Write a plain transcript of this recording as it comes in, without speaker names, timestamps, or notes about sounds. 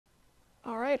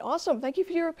All right, awesome. Thank you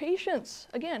for your patience.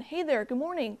 Again, hey there, good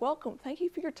morning, welcome. Thank you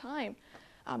for your time.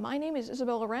 My name is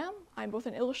Isabella Ramm. I'm both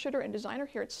an illustrator and designer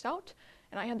here at Stout,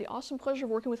 and I had the awesome pleasure of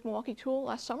working with Milwaukee Tool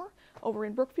last summer over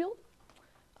in Brookfield.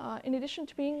 In addition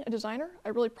to being a designer, I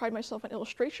really pride myself on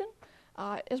illustration.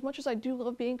 As much as I do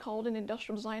love being called an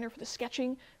industrial designer for the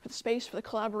sketching, for the space, for the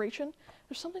collaboration,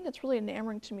 there's something that's really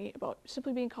enamoring to me about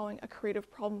simply being called a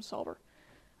creative problem solver.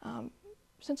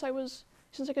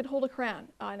 Since I could hold a crayon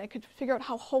and I could figure out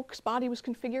how Hulk's body was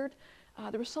configured,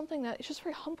 there was something that it's just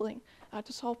very humbling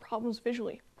to solve problems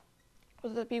visually,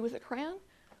 whether that be with a crayon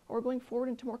or going forward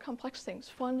into more complex things,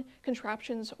 fun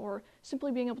contraptions, or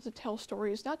simply being able to tell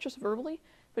stories, not just verbally,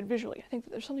 but visually. I think that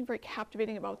there's something very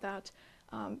captivating about that,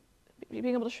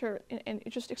 being able to share and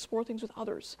just explore things with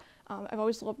others. I've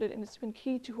always loved it, and it's been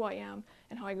key to who I am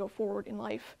and how I go forward in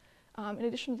life. In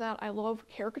addition to that, I love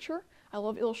caricature. I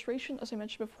love illustration. As I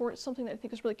mentioned before, it's something that I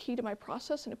think is really key to my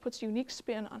process, and it puts a unique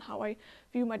spin on how I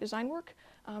view my design work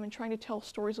and trying to tell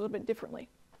stories a little bit differently.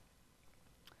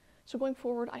 So going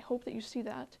forward, I hope that you see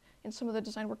that in some of the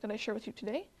design work that I share with you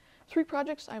today. 3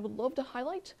 projects I would love to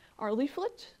highlight are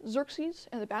Leaflet, Xerxes,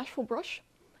 and the Bashful Brush,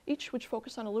 each which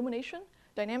focus on illumination,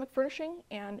 dynamic furnishing,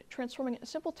 and transforming a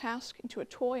simple task into a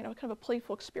toy and a kind of a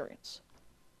playful experience.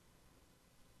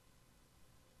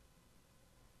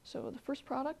 So the first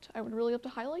product I would really love to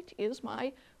highlight is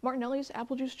my Martinelli's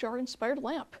apple juice jar inspired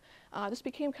lamp. This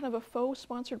became kind of a faux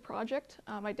sponsored project.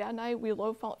 My dad and I, we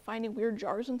love finding weird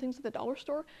jars and things at the dollar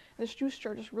store, and this juice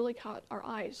jar just really caught our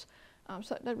eyes.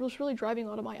 So that was really driving a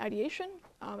lot of my ideation.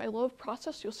 I love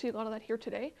process. You'll see a lot of that here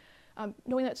today.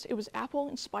 Knowing that it was apple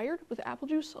inspired with apple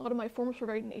juice, a lot of my forms were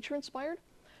very nature inspired.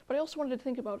 But I also wanted to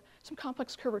think about some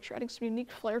complex curvature, adding some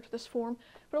unique flair to this form,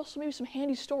 but also maybe some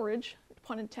handy storage,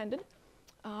 pun intended.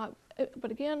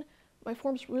 But again, my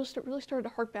forms really started to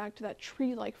hark back to that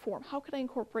tree-like form. How could I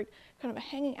incorporate kind of a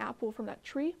hanging apple from that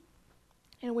tree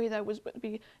in a way that would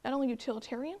be not only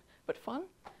utilitarian, but fun?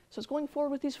 So as going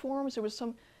forward with these forms, there was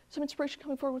some inspiration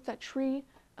coming forward with that tree,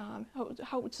 how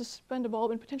it would suspend a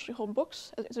bulb and potentially hold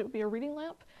books, as it would be a reading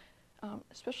lamp.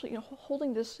 Especially,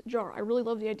 holding this jar. I really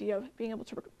love the idea of being able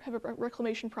to have a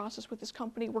reclamation process with this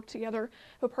company, work together,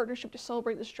 have a partnership to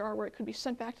celebrate this jar where it could be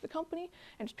sent back to the company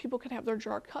and people could have their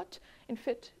jar cut and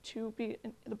fit to be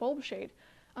in the bulb shade.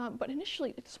 But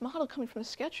initially, this model coming from the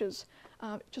sketches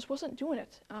just wasn't doing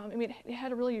it. I mean, it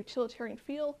had a really utilitarian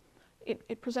feel.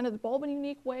 It presented the bulb in a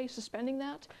unique way, suspending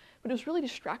that, but it was really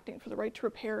distracting for the right to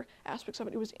repair aspects of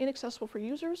it. It was inaccessible for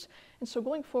users, and so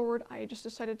going forward, I just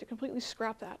decided to completely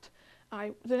scrap that.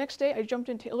 The next day, I jumped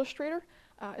into Illustrator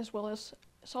as well as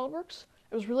SolidWorks.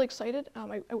 I was really excited.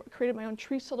 I created my own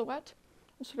tree silhouette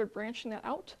and started branching that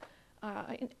out.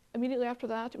 Immediately after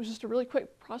that, it was just a really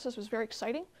quick process. It was very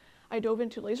exciting. I dove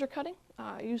into laser cutting.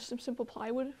 I used some simple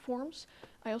plywood forms.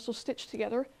 I also stitched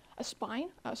together a spine,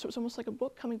 so it was almost like a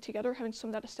book coming together, having some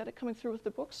of that aesthetic coming through with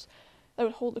the books that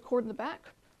would hold the cord in the back.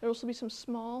 There would also be some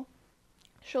small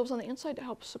shelves on the inside to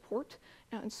help support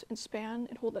and span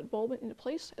and hold that bulb into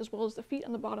place, as well as the feet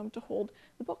on the bottom to hold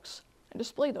the books and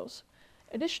display those.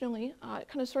 Additionally,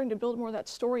 kind of starting to build more of that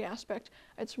story aspect,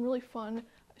 I had some really fun,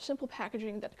 simple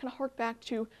packaging that kind of harked back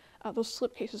to those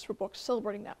slip cases for books,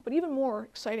 celebrating that. But even more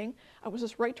exciting was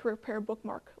this right to repair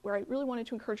bookmark, where I really wanted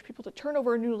to encourage people to turn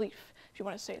over a new leaf, if you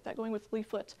want to say it that, going with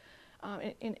Leaflet,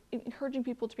 and encouraging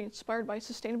people to be inspired by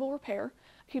sustainable repair,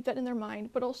 keep that in their mind,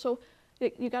 but also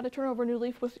you got to turn over a new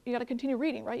leaf you got to continue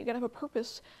reading, right? You got to have a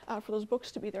purpose for those books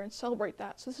to be there and celebrate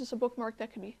that. So this is a bookmark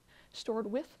that can be stored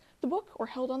with the book or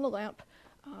held on the lamp.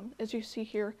 As you see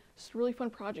here, it's a really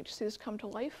fun project to see this come to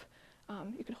life.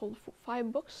 You can hold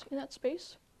 5 books in that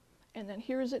space. And then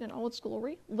here is it in all its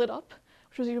glory, lit up,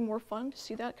 which was even more fun to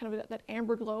see that kind of that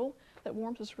amber glow. That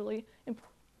warmth is really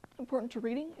important to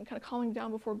reading and kind of calming down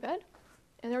before bed.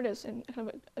 And there it is in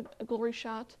kind of a glory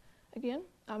shot again.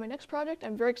 My next project,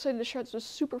 I'm very excited to share. This was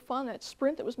super fun, that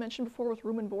sprint that was mentioned before with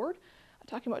Room and Board,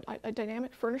 talking about a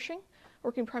dynamic furnishing,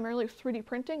 working primarily with 3D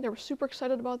printing. They were super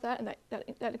excited about that, and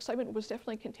that excitement was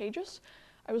definitely contagious.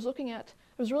 I was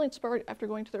really inspired after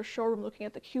going to their showroom, looking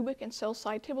at the cubic and cell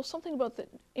side tables. Something about the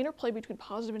interplay between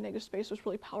positive and negative space was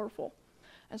really powerful.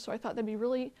 And so I thought that'd be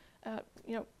really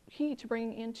key to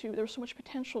bringing into, there was so much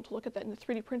potential to look at that in the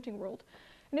 3D printing world.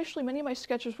 Initially, many of my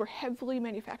sketches were heavily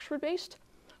manufacturer based,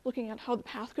 looking at how the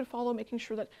path could follow, making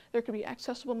sure that there could be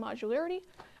accessible modularity,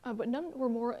 but none were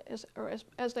more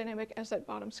as dynamic as that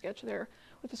bottom sketch there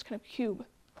with this kind of cube.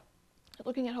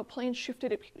 Looking at how planes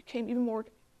shifted, it became even more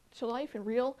to life and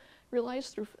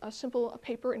realized through simple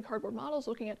paper and cardboard models,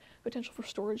 looking at potential for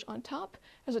storage on top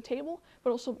as a table,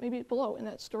 but also maybe below in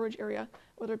that storage area,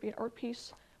 whether it be an art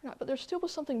piece or not, but there still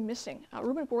was something missing.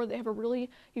 Room and Board, they have a really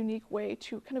unique way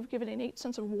to kind of give an innate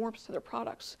sense of warmth to their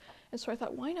products. And so I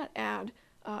thought, why not add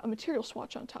a material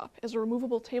swatch on top as a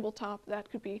removable tabletop that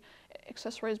could be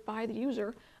accessorized by the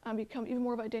user, become even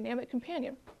more of a dynamic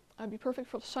companion. Be perfect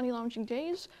for sunny lounging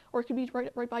days, or it could be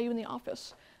right by you in the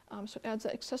office. So it adds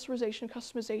that accessorization,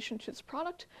 customization to this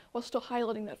product, while still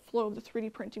highlighting that flow of the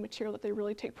 3D printing material that they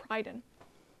really take pride in.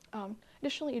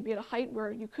 Additionally, it'd be at a height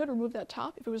where you could remove that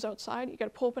top. If it was outside, you got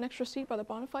to pull up an extra seat by the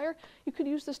bonfire. You could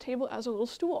use this table as a little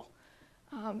stool.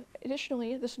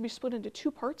 Additionally, this would be split into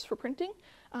 2 parts for printing,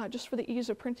 just for the ease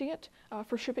of printing it,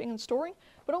 for shipping and storing.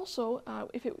 But also,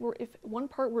 if one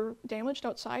part were damaged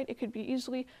outside, it could be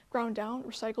easily ground down,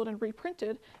 recycled, and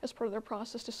reprinted as part of their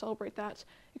process to celebrate that.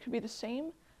 It could be the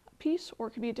same piece, or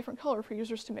it could be a different color for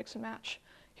users to mix and match.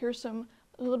 Here's a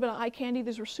little bit of eye candy.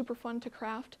 These were super fun to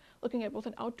craft, looking at both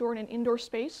an outdoor and an indoor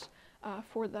space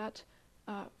for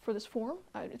this form.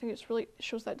 I think it really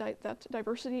shows that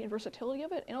diversity and versatility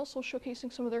of it, and also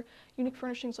showcasing some of their unique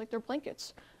furnishings like their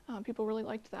blankets. People really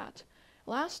liked that.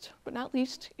 Last but not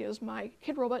least is my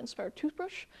Kid Robot inspired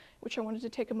toothbrush, which I wanted to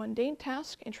take a mundane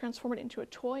task and transform it into a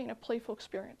toy and a playful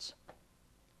experience.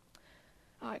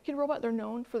 Kid Robot, they're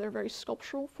known for their very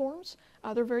sculptural forms.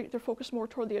 They're focused more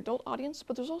toward the adult audience,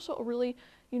 but there's also a really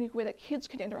unique way that kids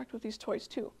can interact with these toys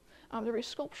too. They're very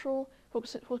sculptural,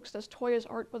 focused as toy as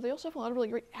art, but they also have a lot of really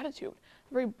great attitude.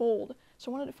 They're very bold.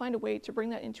 So I wanted to find a way to bring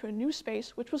that into a new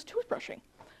space, which was toothbrushing.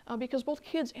 Because both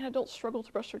kids and adults struggle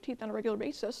to brush their teeth on a regular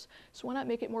basis, so why not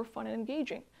make it more fun and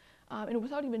engaging? And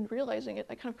without even realizing it,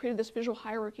 I kind of created this visual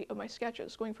hierarchy of my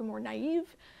sketches, going from more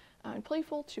naive and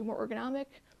playful to more ergonomic,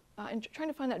 and trying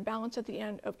to find that balance at the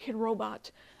end of Kid Robot,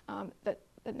 that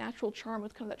natural charm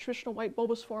with kind of that traditional white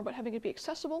bulbous form, but having it be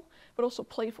accessible, but also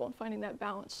playful, and finding that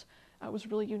balance was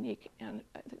really unique, and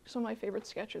I think some of my favorite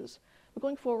sketches. But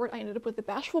going forward, I ended up with the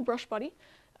Bashful Brush Buddy.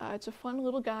 It's a fun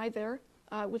little guy there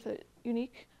with a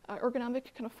unique,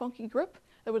 ergonomic, kind of funky grip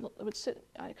that would sit,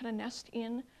 kind of nest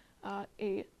in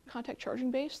a contact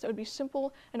charging base that would be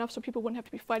simple enough so people wouldn't have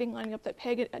to be fighting, lining up that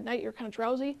peg at night. You're kind of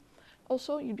drowsy.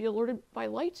 Also, you'd be alerted by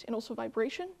light and also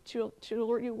vibration to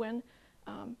alert you when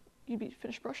you'd be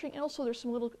finished brushing. And also there's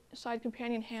some little side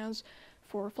companion hands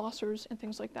for flossers and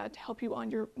things like that to help you on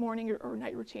your morning or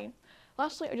night routine.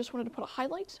 Lastly, I just wanted to put a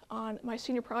highlight on my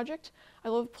senior project. I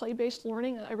love play-based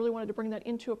learning, and I really wanted to bring that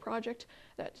into a project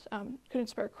that could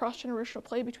inspire cross-generational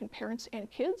play between parents and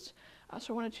kids.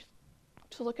 So I wanted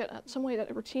to look at some way that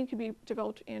a routine could be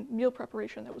developed in meal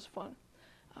preparation that was fun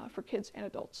for kids and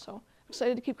adults. So I'm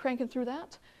excited to keep cranking through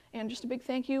that. And just a big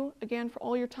thank you again for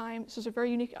all your time. This is a very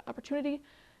unique opportunity.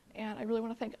 And I really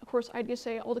want to thank, of course,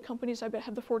 IDSA, all the companies I've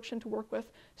had the fortune to work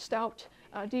with, Stout,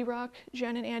 D-Rock,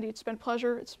 Jen, and Andy. It's been a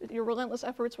pleasure. It's your relentless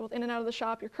efforts both in and out of the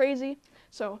shop. You're crazy.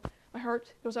 So my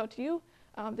heart goes out to you.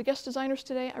 The guest designers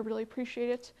today, I really appreciate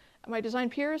it. My design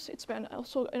peers, it's been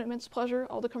also an immense pleasure,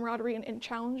 all the camaraderie and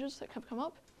challenges that have come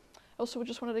up. I also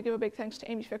just wanted to give a big thanks to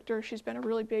Amy Fichter. She's been a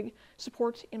really big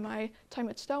support in my time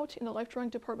at Stout. In the life drawing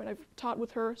department, I've taught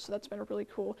with her, so that's been a really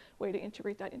cool way to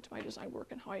integrate that into my design work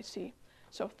and how I see.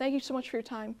 So thank you so much for your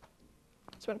time.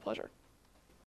 It's been a pleasure.